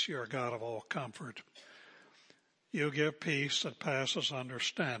You're a God of all comfort. You give peace that passes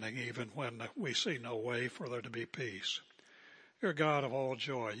understanding even when we see no way for there to be peace. You're a God of all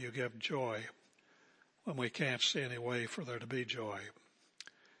joy. You give joy when we can't see any way for there to be joy.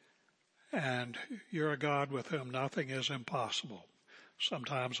 And you're a God with whom nothing is impossible.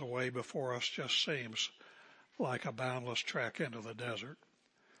 Sometimes a way before us just seems like a boundless trek into the desert.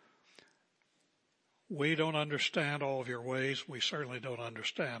 We don't understand all of your ways. We certainly don't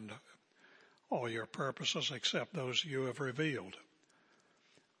understand all your purposes except those you have revealed.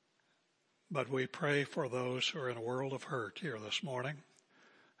 But we pray for those who are in a world of hurt here this morning,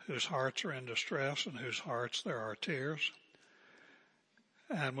 whose hearts are in distress and whose hearts there are tears,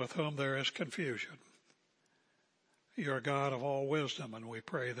 and with whom there is confusion. You're a God of all wisdom, and we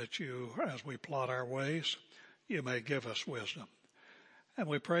pray that you, as we plot our ways, you may give us wisdom. And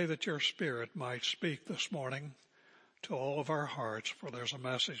we pray that your Spirit might speak this morning to all of our hearts, for there's a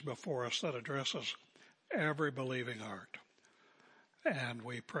message before us that addresses every believing heart. And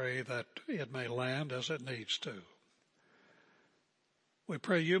we pray that it may land as it needs to. We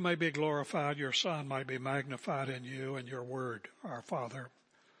pray you may be glorified, your Son might be magnified in you, and your word, our Father,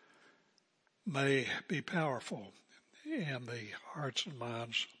 may be powerful in the hearts and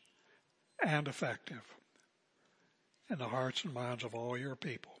minds and effective in the hearts and minds of all your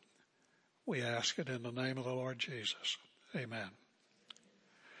people. We ask it in the name of the Lord Jesus. Amen.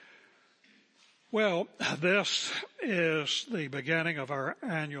 Well, this is the beginning of our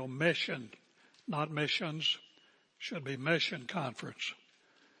annual mission, not missions, should be mission conference.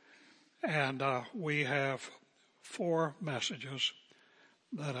 And we have 4 messages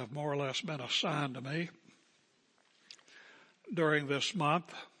that have more or less been assigned to me during this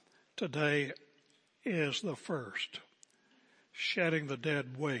month. Today is the first. Shedding the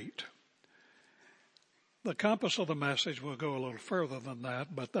dead weight. The compass of the message will go a little further than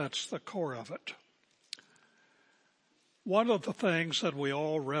that, but that's the core of it. One of the things that we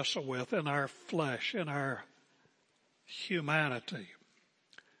all wrestle with in our flesh, in our humanity,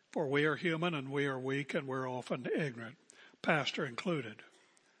 for we are human and we are weak and we're often ignorant, pastor included,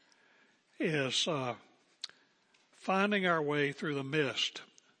 is finding our way through the mist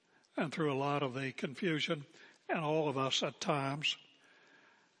and through a lot of the confusion. And all of us at times,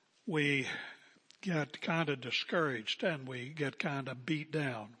 we get kind of discouraged and we get kind of beat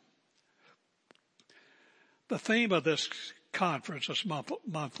down. The theme of this conference, this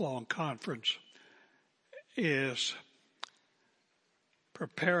month-long conference, is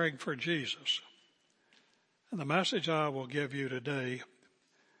preparing for Jesus. And the message I will give you today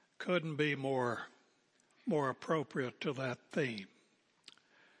couldn't be more appropriate to that theme.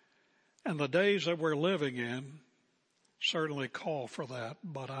 And the days that we're living in certainly call for that,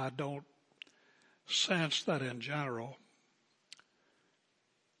 but I don't sense that in general,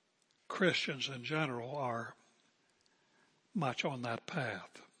 Christians in general are much on that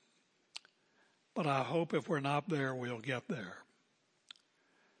path. But I hope if we're not there, we'll get there.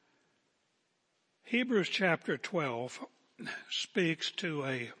 Hebrews chapter 12 speaks to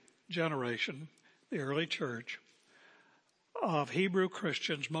a generation, the early church, of Hebrew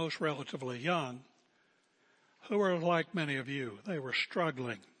Christians, most relatively young, who were like many of you. They were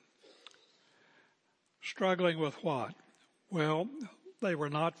struggling. Struggling with what? Well, they were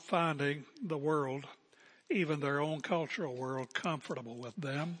not finding the world, even their own cultural world, comfortable with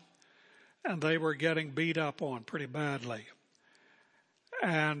them. And they were getting beat up on pretty badly.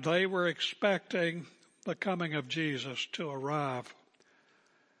 And they were expecting the coming of Jesus to arrive.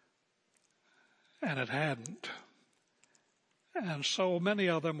 And it hadn't. And so many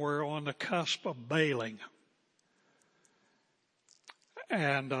of them were on the cusp of bailing.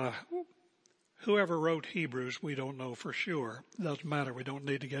 And whoever wrote Hebrews, we don't know for sure. It doesn't matter. We don't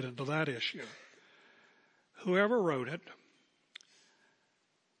need to get into that issue. Whoever wrote it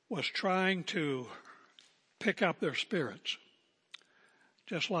was trying to pick up their spirits,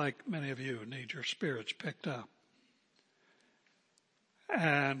 just like many of you need your spirits picked up,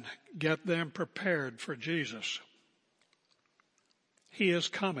 and get them prepared for Jesus. He is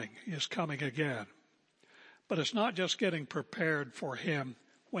coming. He is coming again. But it's not just getting prepared for him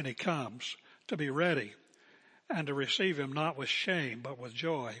when he comes, to be ready and to receive him not with shame but with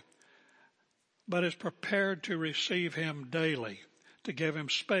joy, but is prepared to receive him daily, to give him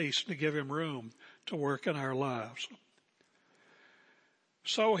space, to give him room to work in our lives.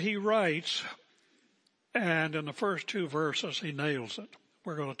 So he writes, and in the first 2 verses he nails it.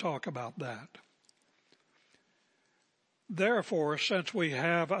 We're going to talk about that. Therefore, since we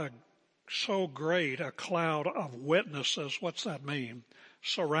have so great a cloud of witnesses, what's that mean?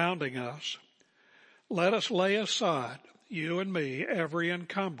 Surrounding us. Let us lay aside you and me, every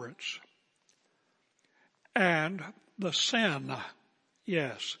encumbrance and the sin.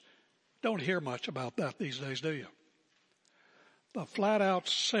 Yes. Don't hear much about that these days, do you? The flat out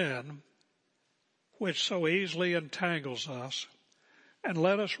sin which so easily entangles us, and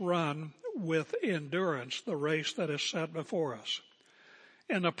let us run with endurance the race that is set before us.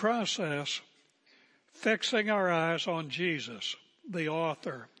 In the process, fixing our eyes on Jesus, the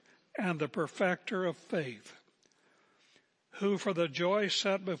author and the perfecter of faith, who for the joy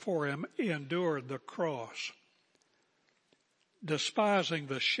set before him endured the cross, despising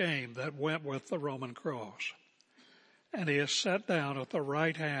the shame that went with the Roman cross. And he is set down at the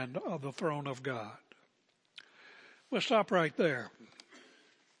right hand of the throne of God. We'll stop right there.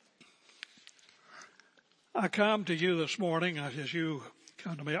 I come to you this morning, as you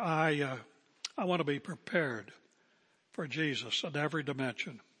come to me, I want to be prepared for Jesus at every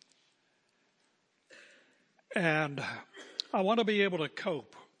dimension. And I want to be able to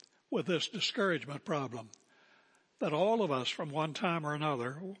cope with this discouragement problem that all of us from one time or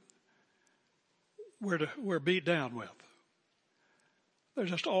another we're beat down with.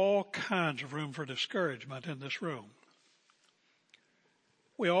 There's just all kinds of room for discouragement in this room.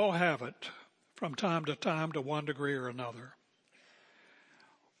 We all have it from time to time to one degree or another.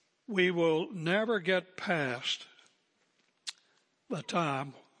 We will never get past the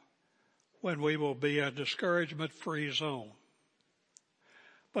time when we will be a discouragement-free zone.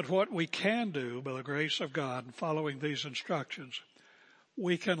 But what we can do, by the grace of God, following these instructions,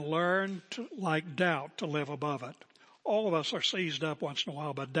 we can learn to, like doubt, to live above it. All of us are seized up once in a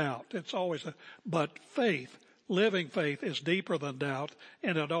while by doubt. It's always but faith, living faith, is deeper than doubt,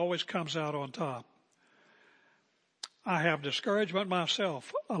 and it always comes out on top. I have discouragement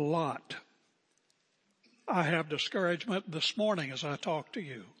myself a lot. I have discouragement this morning as I talk to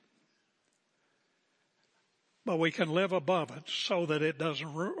you. But we can live above it so that it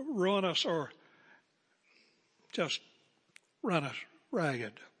doesn't ruin us or just run us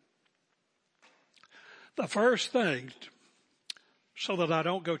ragged. The first thing, so that I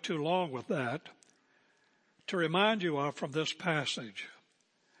don't go too long with that, to remind you of from this passage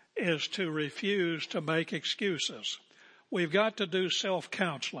is to refuse to make excuses. We've got to do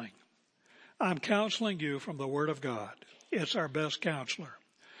self-counseling. I'm counseling you from the Word of God. It's our best counselor.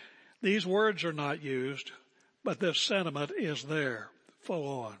 These words are not used, but this sentiment is there, full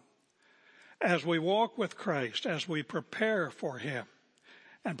on. As we walk with Christ, as we prepare for Him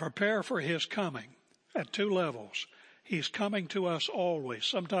and prepare for His coming at two levels, He's coming to us always.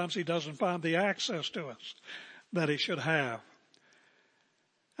 Sometimes He doesn't find the access to us that He should have.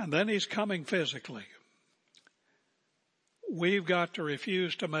 And then He's coming physically. We've got to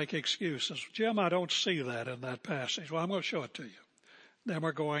refuse to make excuses. Jim, I don't see that in that passage. Well, I'm going to show it to you. Then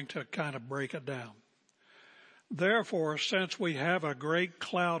we're going to kind of break it down. Therefore, since we have a great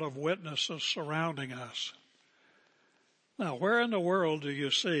cloud of witnesses surrounding us. Now, where in the world do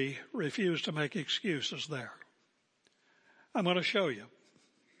you see refuse to make excuses there? I'm going to show you.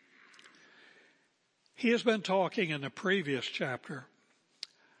 He has been talking in the previous chapter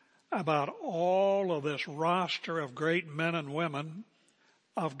about all of this roster of great men and women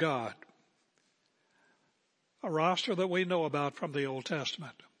of God. A roster that we know about from the Old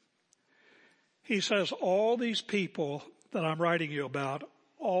Testament. He says all these people that I'm writing you about,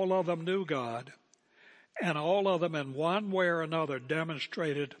 all of them knew God, and all of them in one way or another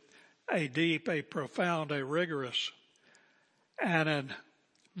demonstrated a deep, a profound, a rigorous, and an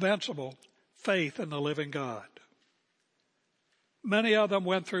invincible faith in the living God. Many of them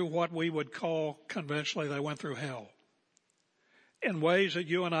went through what we would call conventionally, they went through hell in ways that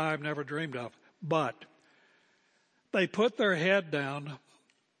you and I have never dreamed of. But they put their head down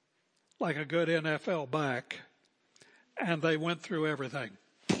like a good NFL back, and they went through everything.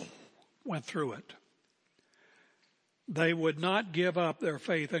 Went through it. They would not give up their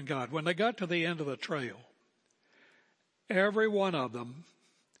faith in God. When they got to the end of the trail, every one of them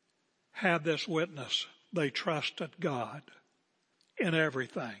had this witness. They trusted God in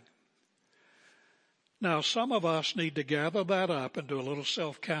everything. Now, some of us need to gather that up and do a little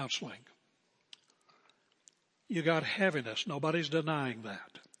self-counseling. You got heaviness. Nobody's denying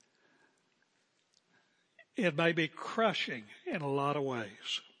that. It may be crushing in a lot of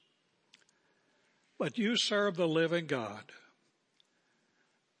ways. But you serve the living God,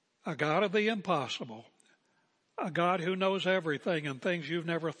 a God of the impossible, a God who knows everything and things you've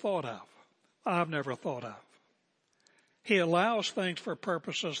never thought of, I've never thought of. He allows things for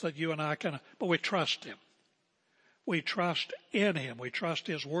purposes that you and I can, but we trust Him. We trust in Him. We trust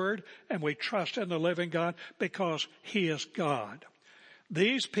His Word, and we trust in the living God because He is God.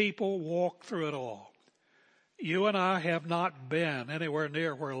 These people walk through it all. You and I have not been anywhere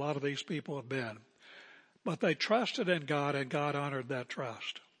near where a lot of these people have been. But they trusted in God, and God honored that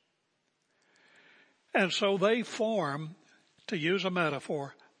trust. And so they form, to use a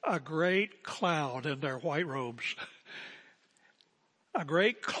metaphor, a great cloud in their white robes. A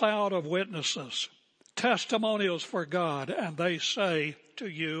great cloud of witnesses, testimonials for God. And they say to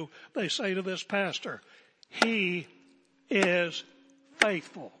you, they say to this pastor, he is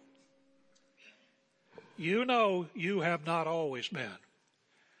faithful. You know you have not always been,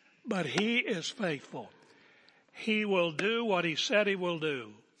 but he is faithful. He will do what he said he will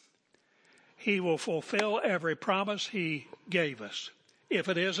do. He will fulfill every promise he gave us. If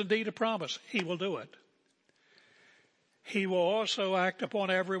it is indeed a promise, he will do it. He will also act upon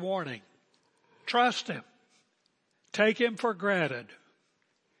every warning. Trust him. Take him for granted.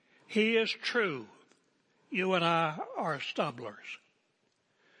 He is true. You and I are stumblers.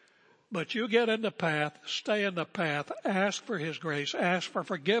 But you get in the path, stay in the path, ask for his grace, ask for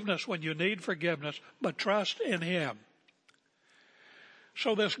forgiveness when you need forgiveness, but trust in him.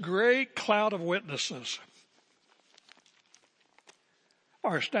 So this great cloud of witnesses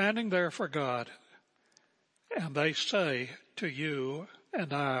are standing there for God, and they say to you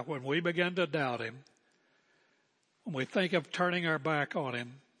and I, when we begin to doubt him, when we think of turning our back on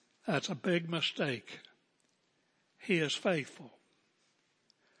him, that's a big mistake. He is faithful.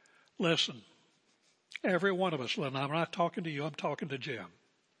 Listen, every one of us, Lynn, I'm not talking to you, I'm talking to Jim.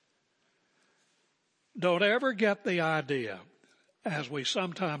 Don't ever get the idea, as we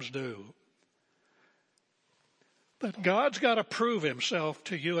sometimes do, that God's got to prove himself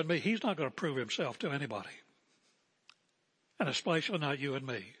to you and me. He's not going to prove himself to anybody. And especially not you and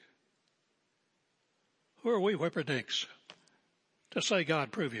me. Who are we whipperdinks to say,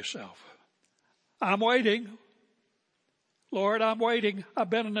 God, prove yourself? I'm waiting. Lord, I'm waiting. I've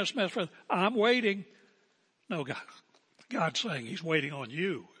been in this mess I'm waiting. No, God's saying he's waiting on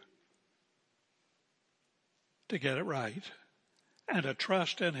you to get it right and to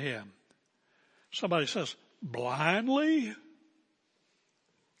trust in him. Somebody says, blindly?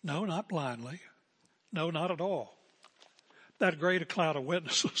 No, not blindly. No, not at all. That great cloud of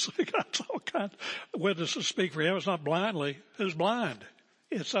witnesses, got all kinds of witnesses speak for him. It's not blindly. Who's blind?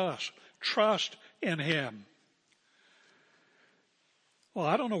 It's us. Trust in him. Well,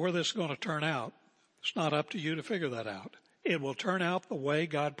 I don't know where this is going to turn out. It's not up to you to figure that out. It will turn out the way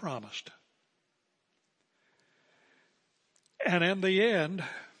God promised. And in the end,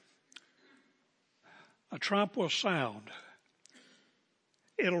 a trump will sound.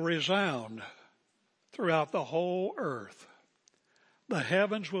 It'll resound throughout the whole earth. The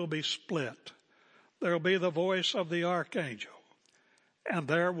heavens will be split. There will be the voice of the archangel. And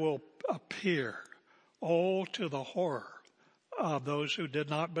there will appear, oh, to the horror of those who did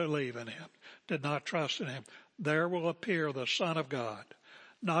not believe in him, did not trust in him. There will appear the Son of God,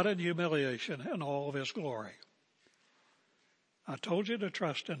 not in humiliation, in all of his glory. I told you to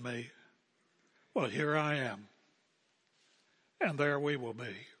trust in me. Well, here I am. And there we will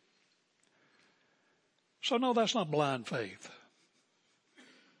be. So no, that's not blind faith.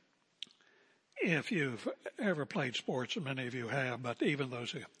 If you've ever played sports, and many of you have, but even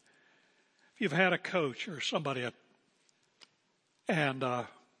those who, if you've had a coach or somebody and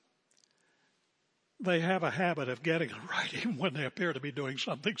they have a habit of getting it right even when they appear to be doing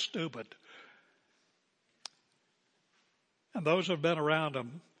something stupid. And those who have been around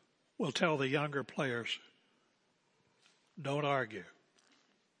them will tell the younger players, don't argue.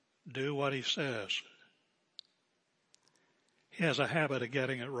 Do what he says. He has a habit of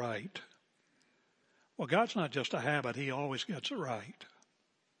getting it right. Well, God's not just a habit. He always gets it right.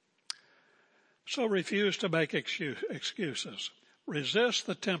 So refuse to make excuses. Resist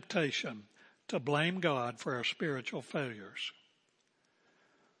the temptation to blame God for our spiritual failures.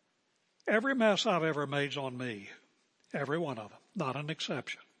 Every mess I've ever made's on me. Every one of them. Not an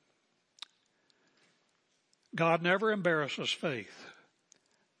exception. God never embarrasses faith.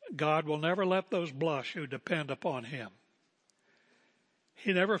 God will never let those blush who depend upon him.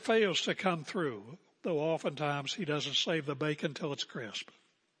 He never fails to come through, though oftentimes he doesn't save the bacon till it's crisp.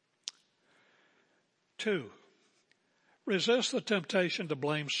 2, resist the temptation to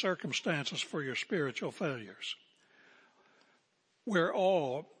blame circumstances for your spiritual failures. We're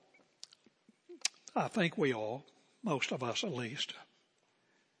all, I think we all, most of us at least,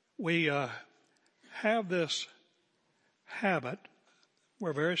 we have this habit,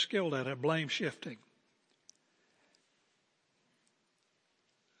 we're very skilled at it, blame shifting.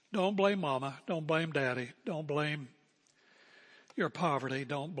 Don't blame mama, don't blame daddy, don't blame your poverty,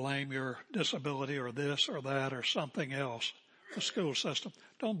 don't blame your disability or this or that or something else, the school system.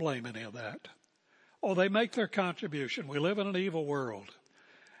 Don't blame any of that. Oh, they make their contribution. We live in an evil world.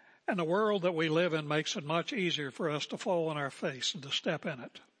 And the world that we live in makes it much easier for us to fall on our face and to step in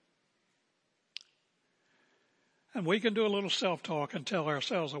it. And we can do a little self-talk and tell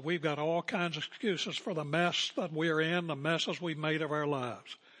ourselves that we've got all kinds of excuses for the mess that we're in, the messes we've made of our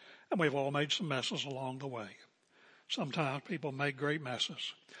lives. And we've all made some messes along the way. Sometimes people make great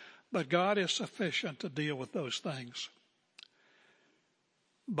messes. But God is sufficient to deal with those things.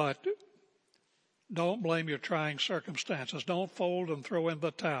 But don't blame your trying circumstances. Don't fold and throw in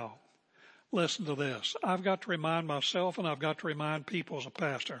the towel. Listen to this. I've got to remind myself and I've got to remind people as a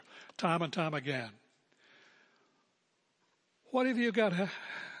pastor time and time again. What have you got?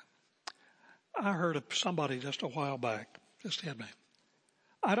 I heard of somebody just a while back, just hit me.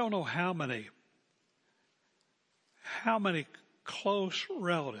 I don't know how many close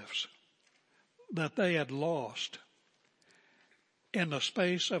relatives that they had lost in the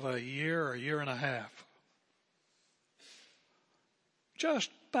space of a year or a year and a half. Just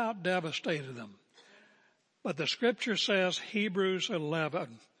about devastated them. But the scripture says, Hebrews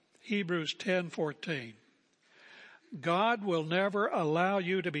 10:14. God will never allow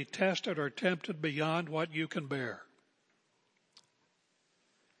you to be tested or tempted beyond what you can bear.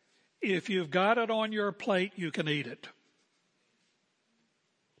 If you've got it on your plate, you can eat it.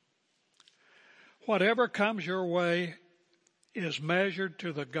 Whatever comes your way is measured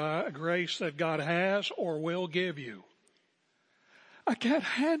to the grace that God has or will give you. I can't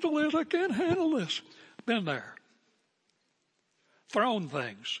handle it. I can't handle this. Been there. Thrown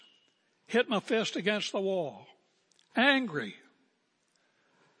things. Hit my fist against the wall. Angry.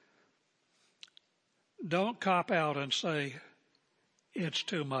 Don't cop out and say, it's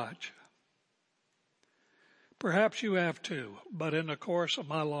too much. Perhaps you have too, but in the course of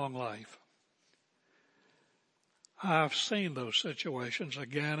my long life, I've seen those situations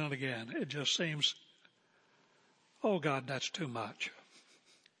again and again. It just seems, oh God, that's too much.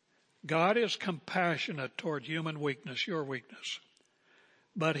 God is compassionate toward human weakness, your weakness.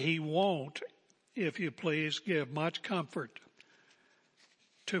 But He won't, if you please, give much comfort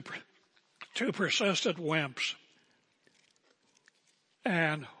to persistent wimps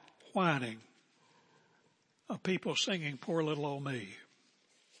and whining of people singing poor little old me.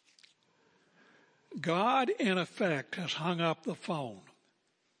 God, in effect, has hung up the phone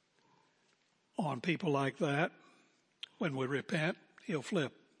on people like that. When we repent, He'll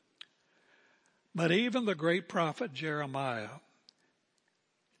flip. But even the great prophet Jeremiah,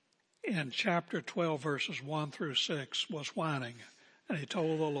 in chapter 12, verses 1 through 6, was whining. And he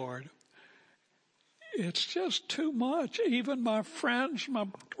told the Lord, it's just too much. Even my friends, my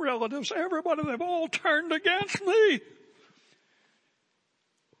relatives, everybody, they've all turned against me.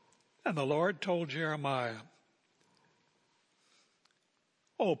 And the Lord told Jeremiah,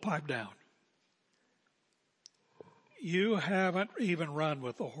 oh, pipe down. You haven't even run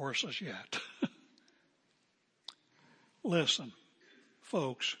with the horses yet. Listen,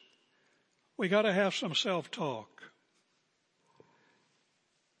 folks, we got to have some self-talk.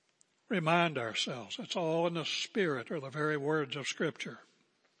 Remind ourselves, it's all in the spirit or the very words of Scripture.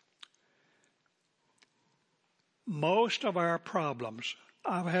 Most of our problems,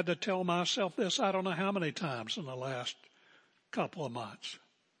 I've had to tell myself this I don't know how many times in the last couple of months.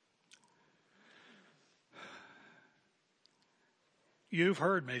 You've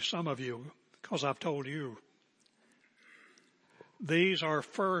heard me, some of you, because I've told you. These are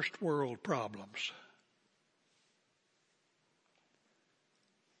first world problems.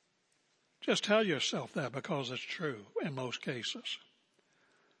 Just tell yourself that because it's true in most cases.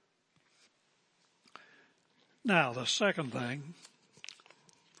 Now, the second thing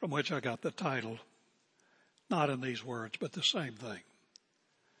from which I got the title, not in these words, but the same thing.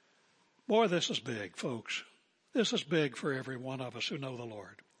 Boy, this is big, folks. This is big for every one of us who know the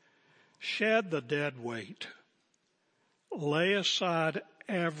Lord. Shed the dead weight. Lay aside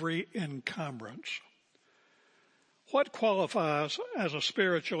every encumbrance. What qualifies as a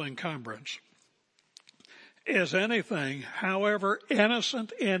spiritual encumbrance is anything, however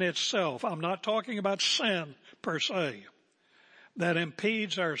innocent in itself. I'm not talking about sin per se, that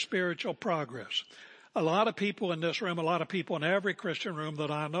impedes our spiritual progress. A lot of people in this room, a lot of people in every Christian room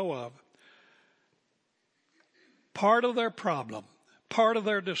that I know of, part of their problem, part of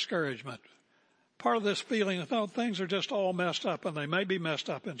their discouragement, part of this feeling that no, things are just all messed up, and they may be messed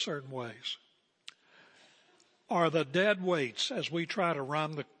up in certain ways, are the dead weights as we try to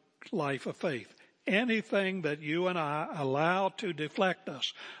run the life of faith. Anything that you and I allow to deflect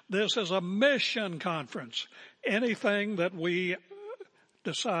us. This is a mission conference. Anything that we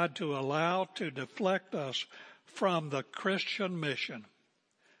decide to allow to deflect us from the Christian mission,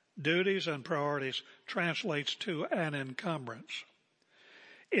 duties and priorities translates to an encumbrance.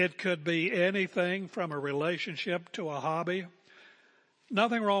 It could be anything from a relationship to a hobby.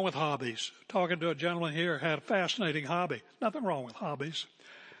 Nothing wrong with hobbies. Talking to a gentleman here who had a fascinating hobby. Nothing wrong with hobbies.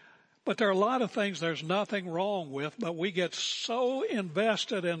 But there are a lot of things there's nothing wrong with, but we get so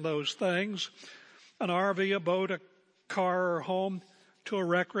invested in those things, an RV, a boat, a car, or home, to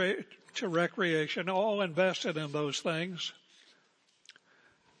recreation, all invested in those things,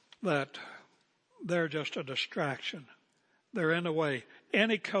 that they're just a distraction. They're in the way.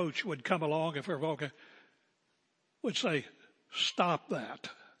 Any coach would come along if would say, stop that.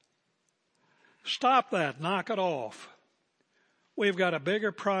 Stop that. Knock it off. We've got a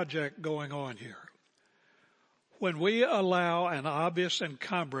bigger project going on here. When we allow an obvious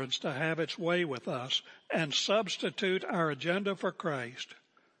encumbrance to have its way with us and substitute our agenda for Christ,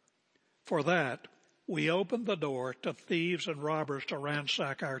 for that, we open the door to thieves and robbers to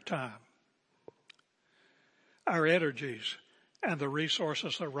ransack our time, our energies, and the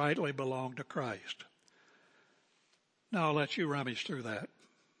resources that rightly belong to Christ. Now I'll let you rummage through that.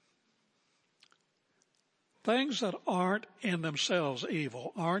 Things that aren't in themselves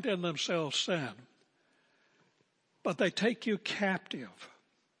evil, aren't in themselves sin, but they take you captive.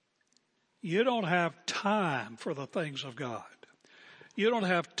 You don't have time for the things of God. You don't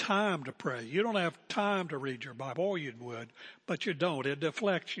have time to pray. You don't have time to read your Bible. Or you would, but you don't. It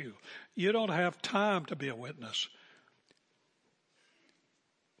deflects you. You don't have time to be a witness.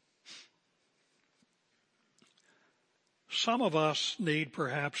 Some of us need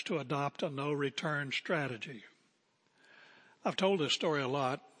perhaps to adopt a no-return strategy. I've told this story a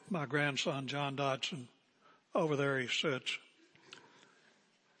lot. My grandson, John Dodson, over there he sits.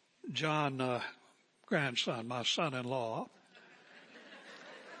 John, grandson, my son-in-law.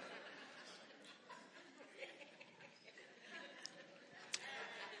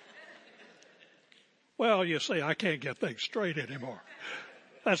 Well, you see, I can't get things straight anymore.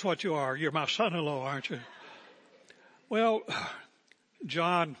 That's what you are. You're my son-in-law, aren't you? Well,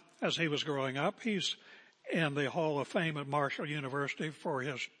 John, as he was growing up, he's in the Hall of Fame at Marshall University for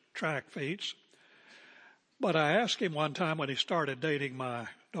his track feats. But I asked him one time when he started dating my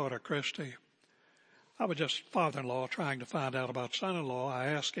daughter, Christy, I was just father-in-law trying to find out about son-in-law. I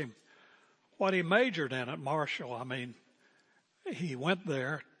asked him what he majored in at Marshall. I mean, he went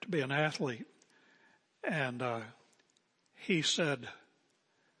there to be an athlete. And he said,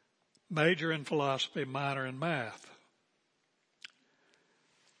 major in philosophy, minor in math.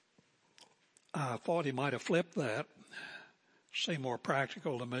 I thought he might have flipped that. Seemed more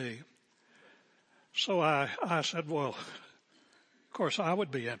practical to me. So I said, well, of course I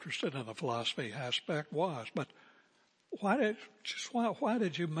would be interested in the philosophy aspect but why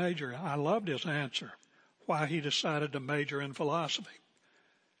did you major? I loved his answer, why he decided to major in philosophy.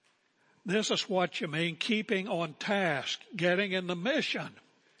 This is what you mean, keeping on task, getting in the mission,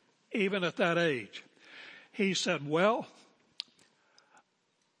 even at that age. He said, well,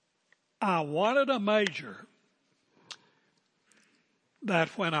 I wanted a major that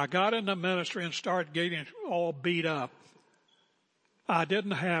when I got in the ministry and started getting all beat up, I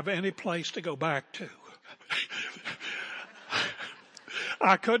didn't have any place to go back to.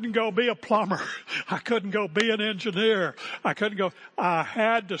 I couldn't go be a plumber. I couldn't go be an engineer. I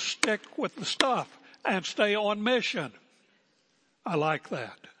had to stick with the stuff and stay on mission. I like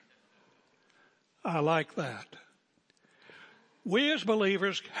that. We as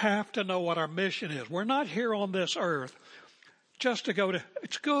believers have to know what our mission is. We're not here on this earth just to go to,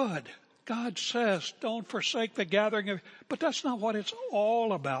 it's good. God says, don't forsake the gathering of, but that's not what it's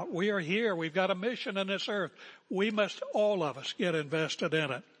all about. We are here. We've got a mission in this earth. We must, all of us, get invested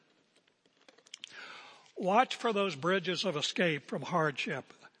in it. Watch for those bridges of escape from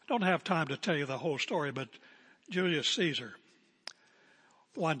hardship. I don't have time to tell you the whole story, but Julius Caesar,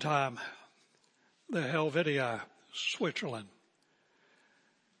 one time, the Helvetia, Switzerland,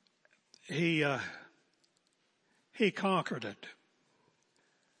 he conquered it.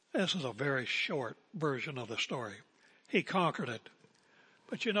 This is a very short version of the story. He conquered it.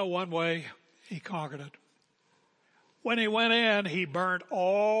 But you know one way he conquered it? When he went in, he burned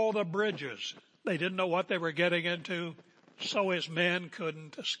all the bridges. They didn't know what they were getting into, so his men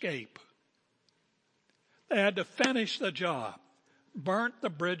couldn't escape. They had to finish the job. Burnt the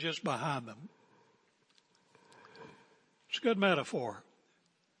bridges behind them. It's a good metaphor.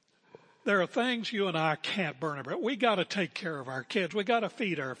 There are things you and I can't burn about. We got to take care of our kids. We got to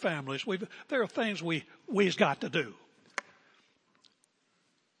feed our families. There are things we've got to do.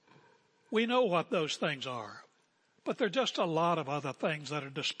 We know what those things are, but there are just a lot of other things that are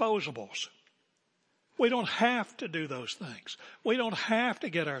disposables. We don't have to do those things. We don't have to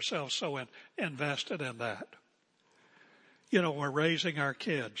get ourselves so invested in that. You know, we're raising our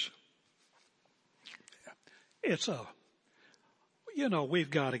kids. We've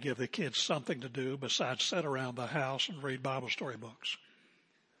got to give the kids something to do besides sit around the house and read Bible story books.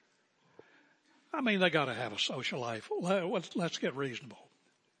 I mean, they got to have a social life. Let's get reasonable.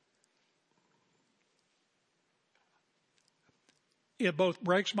 It both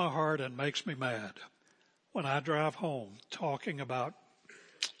breaks my heart and makes me mad when I drive home talking about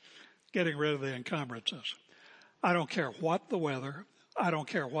getting rid of the encumbrances. I don't care what the weather. I don't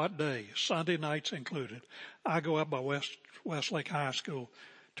care what day, Sunday nights included. I go up by Westlake High School,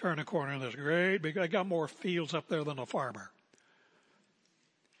 turn a corner, and there's great big, I got more fields up there than a farmer.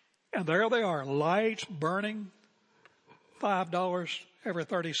 And there they are, lights burning, $5 every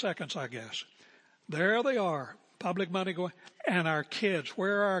 30 seconds, I guess. There they are, public money going, and our kids,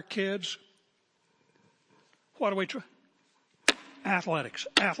 where are our kids? What are we trying? Athletics,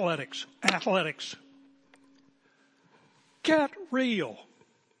 athletics, athletics. Get real.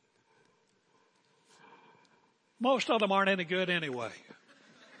 Most of them aren't any good anyway.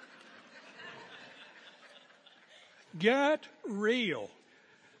 Get real.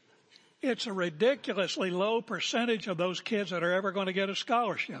 It's a ridiculously low percentage of those kids that are ever going to get a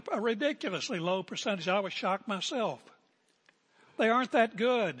scholarship. A ridiculously low percentage. I was shocked myself. They aren't that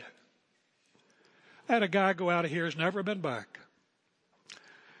good. I had a guy go out of here who's never been back.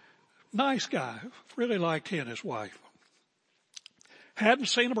 Nice guy. Really liked he and his wife. Hadn't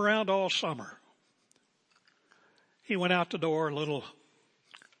seen him around all summer. He went out the door a little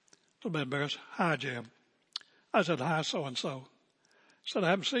bit embarrassed. Hi, Jim. I said, hi, so-and-so. Said, I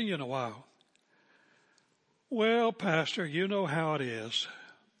haven't seen you in a while. Well, Pastor, you know how it is.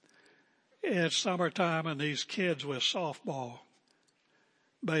 It's summertime and these kids with softball,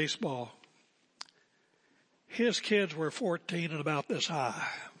 baseball. His kids were 14 and about this high.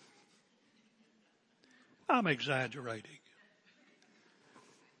 I'm exaggerating.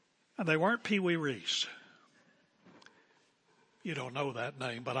 And they weren't Pee Wee Reese. You don't know that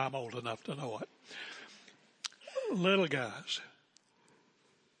name, but I'm old enough to know it. Little guys.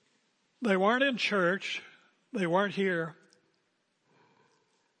 They weren't in church. They weren't here.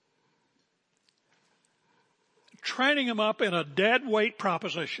 Training them up in a dead weight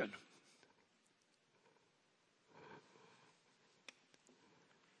proposition.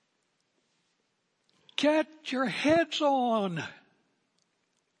 Get your heads on.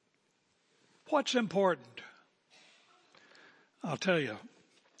 What's important? I'll tell you.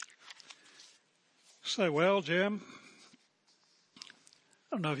 Say, well, Jim,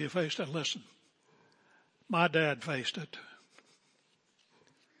 I don't know if you faced it. Listen, my dad faced it.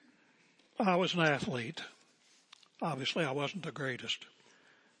 I was an athlete. Obviously, I wasn't the greatest,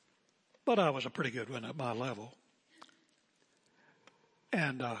 but I was a pretty good one at my level.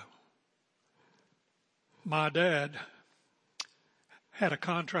 And my dad had a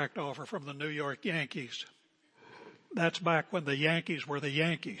contract offer from the New York Yankees. That's back when the Yankees were the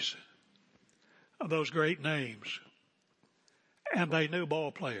Yankees, of those great names. And they knew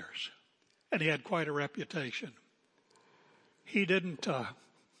ball players. And he had quite a reputation. He didn't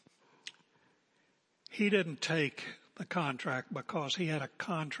take the contract because he had a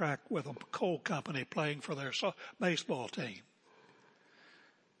contract with a coal company playing for their baseball team.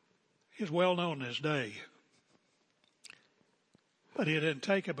 He was well known in his day. But he didn't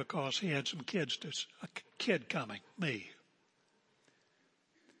take it because he had a kid coming, me.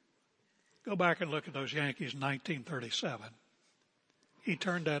 Go back and look at those Yankees in 1937. He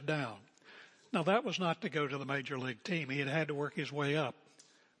turned that down. Now that was not to go to the major league team. He had to work his way up,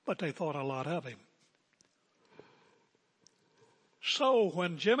 but they thought a lot of him. So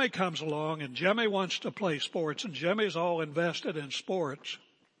when Jimmy comes along and Jimmy wants to play sports and Jimmy's all invested in sports,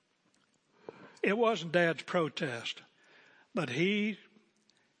 it wasn't Dad's protest, but he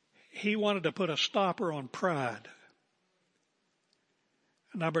wanted to put a stopper on pride.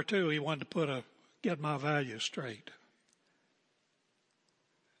 Number two, he wanted to get my values straight.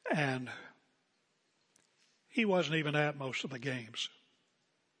 And he wasn't even at most of the games.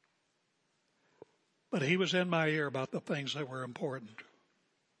 But he was in my ear about the things that were important.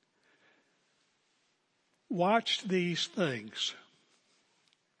 Watch these things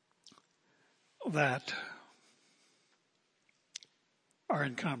that are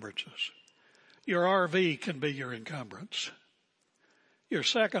encumbrances. Your RV can be your encumbrance. Your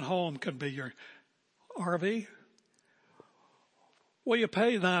second home can be your RV. Well, you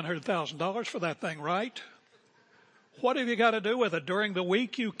pay $900,000 for that thing, right? What have you got to do with it? During the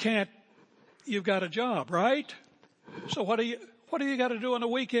week, you've got a job, right? So what do you got to do on the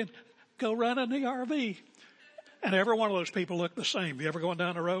weekend? go run in the RV. And every one of those people look the same. You ever going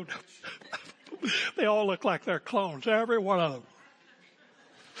down the road? They all look like they're clones, every one of them.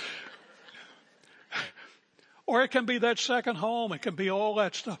 Or it can be that second home. It can be all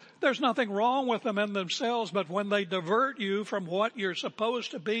that stuff. There's nothing wrong with them in themselves, but when they divert you from what you're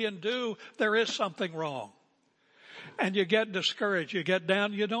supposed to be and do, there is something wrong. And you get discouraged. You get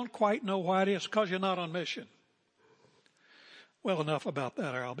down. You don't quite know why it is because you're not on mission. Well, enough about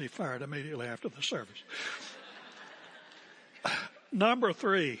that, or I'll be fired immediately after the service. Number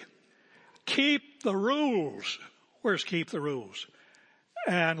 3, keep the rules. Where's keep the rules?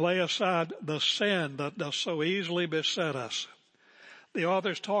 And lay aside the sin that does so easily beset us. The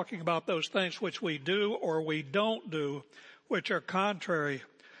author's talking about those things which we do or we don't do, which are contrary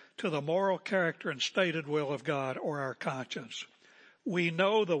to the moral character and stated will of God or our conscience. We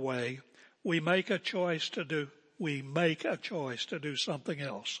know the way. We make a choice to do something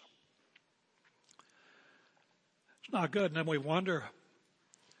else. It's not good. And then we wonder,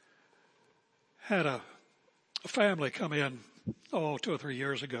 had a family come in 2 or 3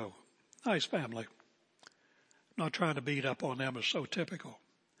 years ago. Nice family. Not trying to beat up on them, is so typical.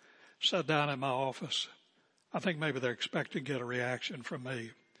 Sat down in my office. I think maybe they're expecting to get a reaction from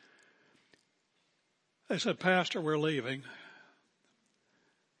me. They said, Pastor, we're leaving.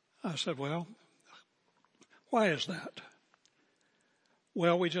 I said, well, why is that?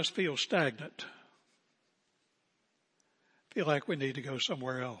 Well, we just feel stagnant. Feel like we need to go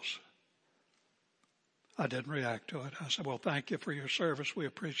somewhere else. I didn't react to it. I said, well, thank you for your service. We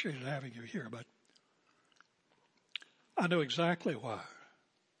appreciated having you here, but I knew exactly why.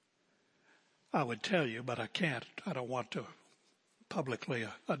 I would tell you, but I can't. I don't want to publicly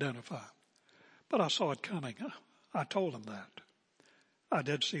identify. But I saw it coming. I told them that. I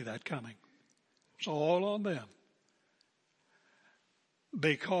did see that coming. It's all on them.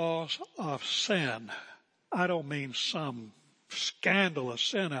 Because of sin. I don't mean some scandalous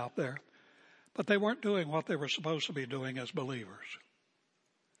sin out there. But they weren't doing what they were supposed to be doing as believers.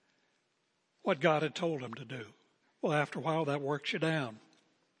 What God had told them to do. Well, after a while, that works you down.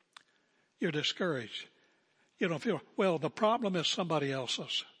 You're discouraged. You don't feel, well, the problem is somebody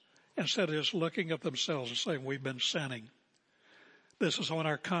else's. Instead of just looking at themselves and saying, we've been sinning. This is on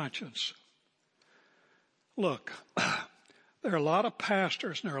our conscience. Look, there are a lot of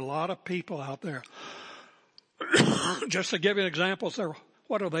pastors and there are a lot of people out there. Just to give you examples,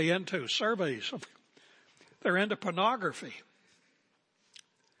 what are they into? Surveys. They're into pornography.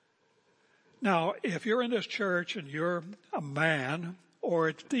 Now, if you're in this church and you're a man,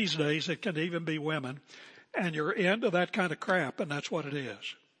 or these days it can even be women, and you're into that kind of crap, and that's what it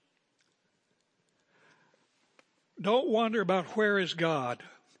is. Don't wonder about where is God.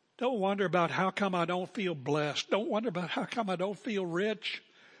 Don't wonder about how come I don't feel blessed. Don't wonder about how come I don't feel rich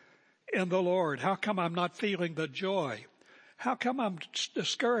in the Lord. How come I'm not feeling the joy. How come I'm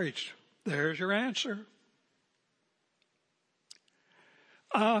discouraged? There's your answer.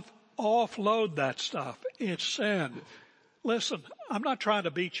 Offload that stuff. It's sin. Listen, I'm not trying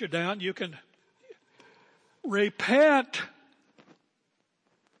to beat you down. You can repent.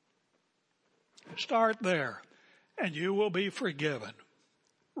 Start there, and you will be forgiven.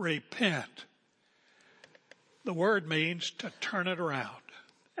 Repent. The word means to turn it around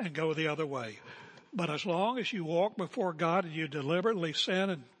and go the other way. But as long as you walk before God and you deliberately sin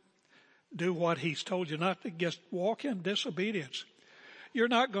and do what He's told you not to, just walk in disobedience, you're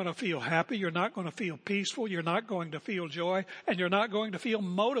not going to feel happy. You're not going to feel peaceful. You're not going to feel joy. And you're not going to feel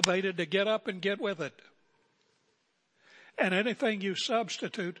motivated to get up and get with it. And anything you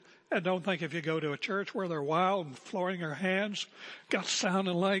substitute, and don't think if you go to a church where they're wild and throwing their hands, got sound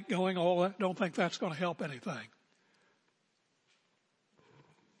and light going, all that, don't think that's going to help anything.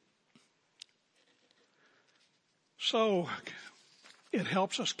 So it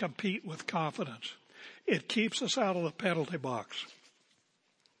helps us compete with confidence. It keeps us out of the penalty box.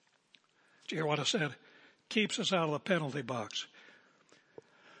 Did you hear what I said? Keeps us out of the penalty box.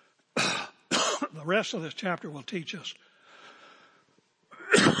 The rest of this chapter will teach us.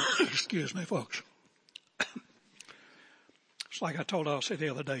 Excuse me, folks. It's like I told Elsie the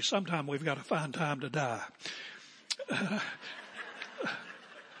other day. Sometime we've got to find time to die.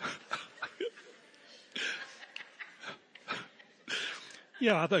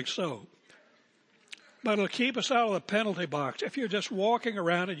 Yeah, I think so. But it'll keep us out of the penalty box. If you're just walking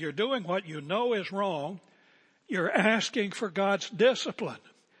around and you're doing what you know is wrong, you're asking for God's discipline.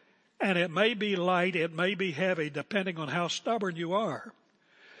 And it may be light, it may be heavy, depending on how stubborn you are.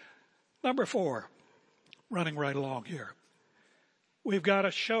 Number 4, running right along here. We've got to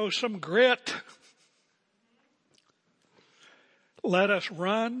show some grit. Let us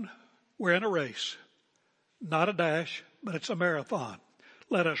run We're in a race, not a dash, but it's a marathon.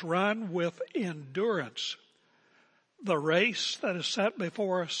 Let us run with endurance the race that is set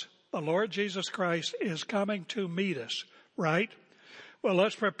before us. The Lord Jesus Christ is coming to meet us, right? Well,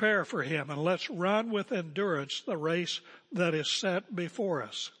 let's prepare for him and let's run with endurance the race that is set before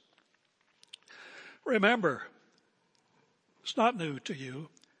us. Remember, it's not new to you.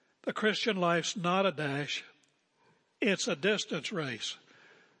 The Christian life's not a dash. It's a distance race.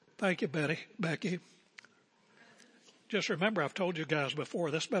 Thank you, Becky. Just remember, I've told you guys before,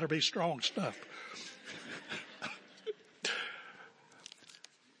 this better be strong stuff.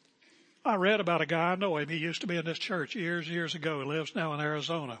 I read about a guy, I know him. He used to be in this church years ago. He lives now in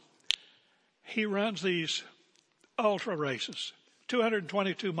Arizona. He runs these ultra races,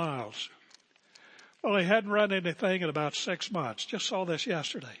 222 miles. Well, he hadn't run anything in about 6 months. Just saw this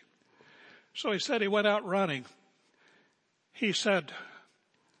yesterday. So he said he went out running. He said,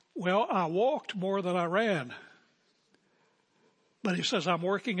 well, I walked more than I ran. But he says, I'm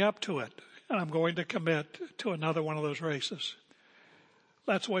working up to it, and I'm going to commit to another one of those races.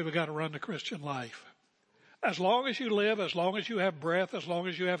 That's the way we got to run the Christian life. As long as you live, as long as you have breath, as long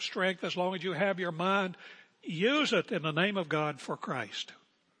as you have strength, as long as you have your mind, use it in the name of God for Christ.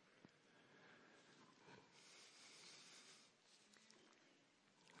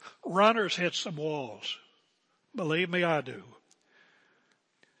 Runners hit some walls. Believe me, I do.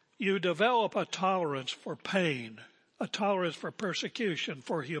 You develop a tolerance for pain, a tolerance for persecution,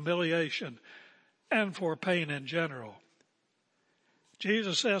 for humiliation, and for pain in general.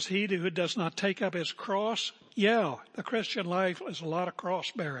 Jesus says, he who does not take up his cross, the Christian life is a lot of cross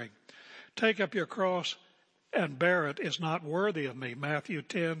bearing. Take up your cross and bear it is not worthy of me. Matthew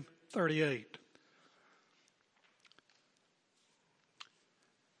 10:38.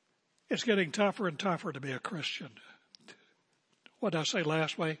 It's getting tougher and tougher to be a Christian. What did I say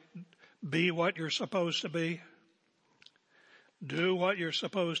last week? Be what you're supposed to be. Do what you're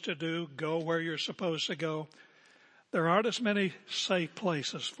supposed to do. Go where you're supposed to go. There aren't as many safe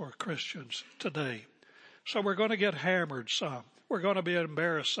places for Christians today. So we're going to get hammered some. We're going to be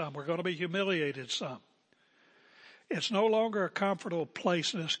embarrassed some. We're going to be humiliated some. It's no longer a comfortable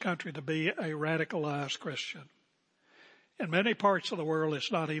place in this country to be a radicalized Christian. In many parts of the world,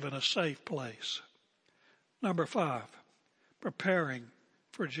 it's not even a safe place. Number 5, preparing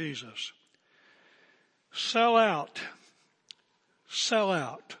for Jesus. Sell out. Sell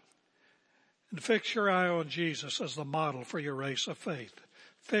out. And fix your eye on Jesus as the model for your race of faith.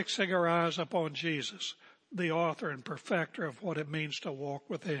 Fixing our eyes upon Jesus, the author and perfecter of what it means to walk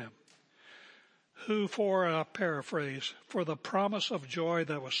with him. Who, for a paraphrase, for the promise of joy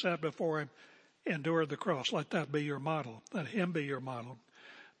that was set before him, endured the cross. Let that be your model. Let him be your model.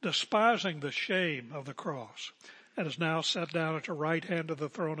 Despising the shame of the cross, and is now set down at the right hand of the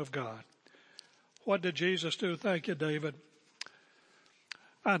throne of God. What did Jesus do? Thank you, David.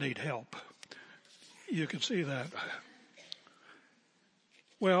 I need help. You can see that.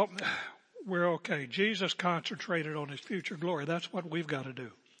 Well, we're okay. Jesus concentrated on his future glory. That's what we've got to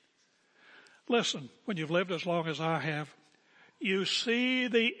do. Listen, when you've lived as long as I have, you see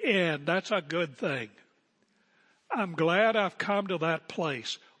the end. That's a good thing. I'm glad I've come to that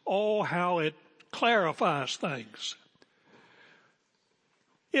place. Oh, how it clarifies things.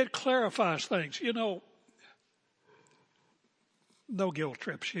 It clarifies things. You know, no guilt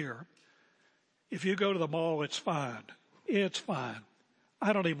trips here. If you go to the mall, it's fine. It's fine.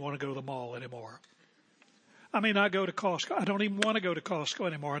 I don't even want to go to the mall anymore. I mean, I go to Costco. I don't even want to go to Costco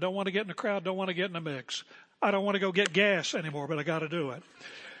anymore. I don't want to get in the crowd. Don't want to get in the mix. I don't want to go get gas anymore, but I got to do it.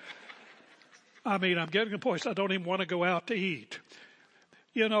 I mean, I'm getting to the point I don't even want to go out to eat.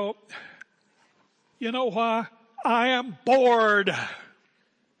 You know why? I am bored.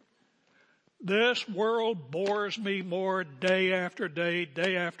 This world bores me more day after day,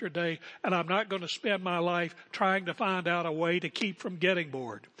 and I'm not going to spend my life trying to find out a way to keep from getting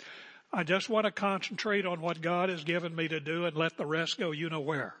bored. I just want to concentrate on what God has given me to do and let the rest go you know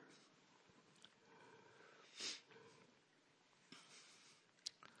where.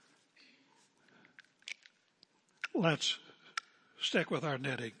 Let's stick with our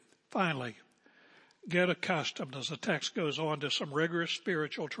knitting. Finally, get accustomed, as the text goes on, to some rigorous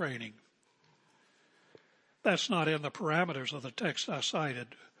spiritual training. That's not in the parameters of the text I cited.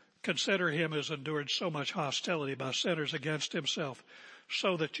 Consider him who's endured so much hostility by sinners against himself,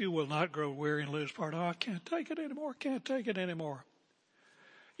 so that you will not grow weary and lose heart. Oh, I can't take it anymore.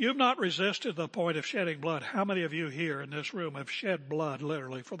 You've not resisted the point of shedding blood. How many of you here in this room have shed blood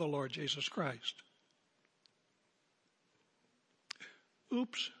literally for the Lord Jesus Christ?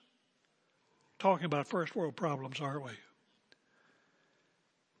 Oops. Talking about first world problems, aren't we?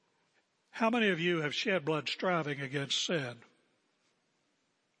 How many of you have shed blood striving against sin?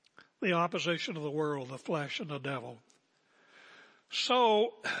 The opposition of the world, the flesh, and the devil.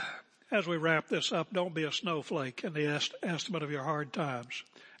 So, as we wrap this up, don't be a snowflake in the estimate of your hard times.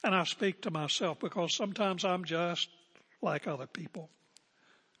 And I speak to myself because sometimes I'm just like other people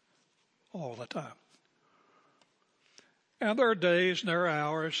all the time. And there are days and there are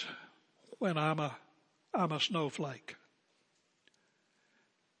hours when I'm a snowflake.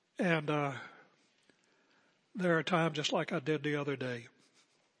 And there are times just like I did the other day.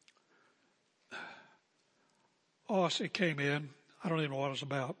 Aussie came in. I don't even know what it was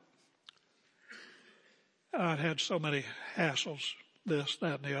about. I'd had so many hassles, this,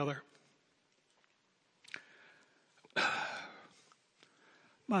 that, and the other.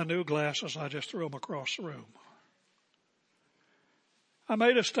 My new glasses, I just threw them across the room. I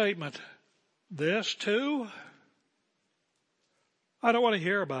made a statement. This too? I don't want to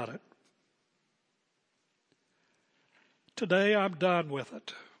hear about it. Today I'm done with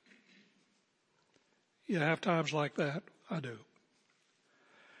it. You have times like that? I do.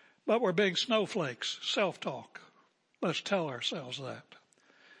 But we're being snowflakes, self-talk. Let's tell ourselves that.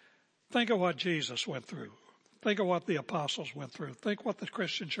 Think of what Jesus went through. Think of what the apostles went through. Think what the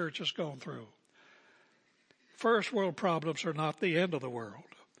Christian church has gone through. First world problems are not the end of the world.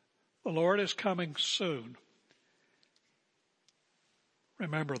 The Lord is coming soon.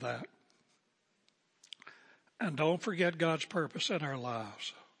 Remember that. And don't forget God's purpose in our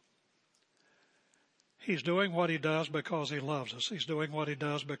lives. He's doing what he does because he loves us. He's doing what he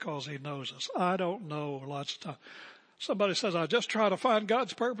does because he knows us. I don't know lots of times. Somebody says, I just try to find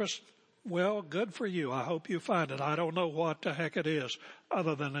God's purpose. Well, good for you. I hope you find it. I don't know what the heck it is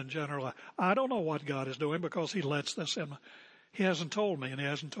other than in general. I don't know what God is doing because he lets this in. He hasn't told me and he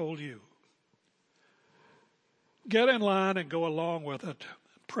hasn't told you. Get in line and go along with it.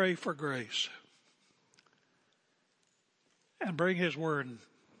 Pray for grace. And bring his word and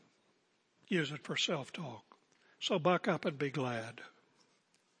use it for self-talk. So buck up and be glad.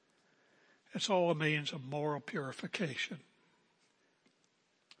 It's all a means of moral purification.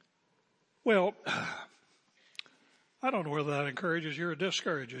 Well, I don't know whether that encourages you or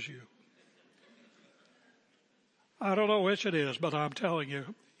discourages you. I don't know which it is, but I'm telling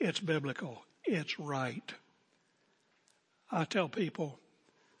you, it's biblical. It's right. I tell people,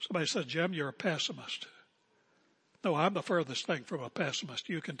 somebody says, Jim, you're a pessimist. No, I'm the furthest thing from a pessimist.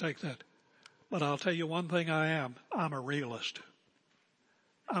 You can take that. But I'll tell you one thing I am. I'm a realist.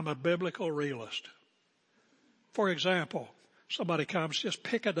 I'm a biblical realist. For example, somebody comes, just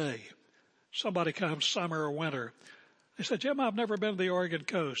pick a day. Somebody comes summer or winter. They said, Jim, I've never been to the Oregon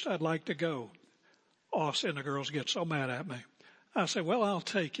coast. I'd like to go. Aussie and the girls get so mad at me. I say, well, I'll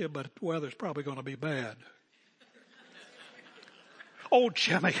take you, but the weather's probably going to be bad. Oh,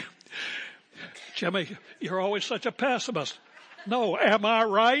 Jimmy, you're always such a pessimist. No, am I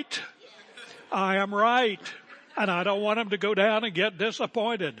right? I am right. And I don't want them to go down and get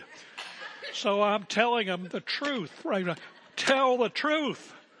disappointed. So I'm telling them the truth. Right? Tell the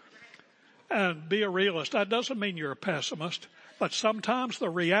truth. And be a realist. That doesn't mean you're a pessimist, but sometimes the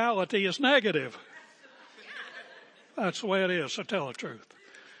reality is negative. That's the way it is, so tell the truth.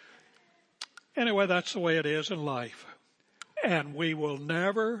 Anyway, that's the way it is in life. And we will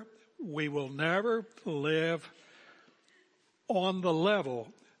never live on the level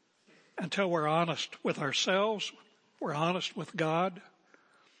until we're honest with ourselves, we're honest with God,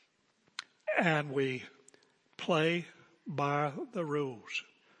 and we play by the rules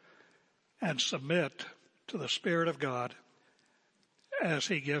and submit to the Spirit of God as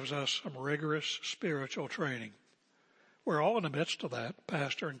he gives us some rigorous spiritual training. We're all in the midst of that,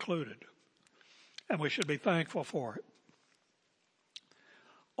 pastor included, and we should be thankful for it.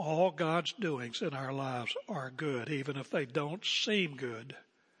 All God's doings in our lives are good, even if they don't seem good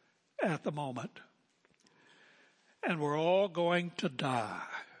at the moment. And we're all going to die.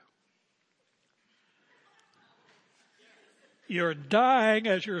 You're dying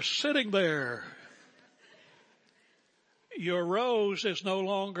as you're sitting there. Your rose is no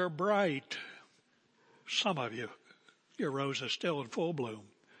longer bright. Some of you, your rose is still in full bloom.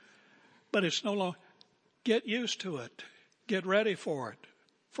 But it's no longer. Get used to it. Get ready for it.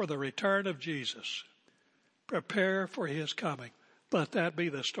 For the return of Jesus. Prepare for his coming. Let that be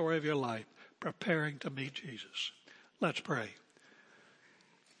the story of your life. Preparing to meet Jesus. Let's pray.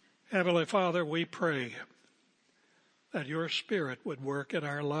 Heavenly Father, we pray that your Spirit would work in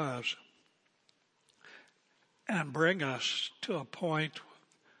our lives and bring us to a point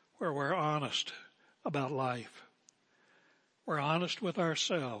where we're honest about life. We're honest with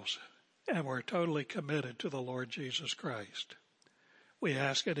ourselves, and we're totally committed to the Lord Jesus Christ. We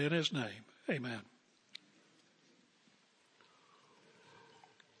ask it in his name. Amen.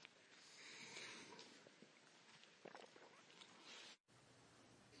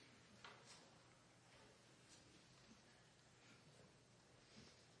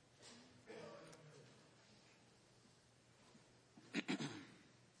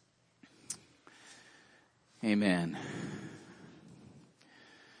 Amen.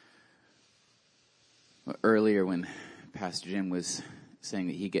 Well, earlier when Pastor Jim was saying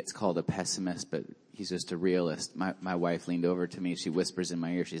that he gets called a pessimist, but he's just a realist, my wife leaned over to me. She whispers in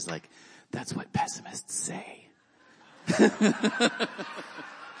my ear. She's like, "That's what pessimists say."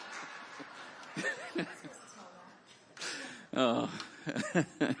 Oh.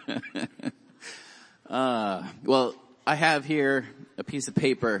 Well, I have here a piece of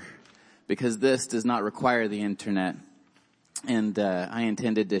paper because this does not require the internet. And I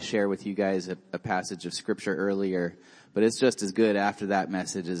intended to share with you guys a passage of scripture earlier, but it's just as good after that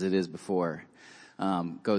message as it is before. Goes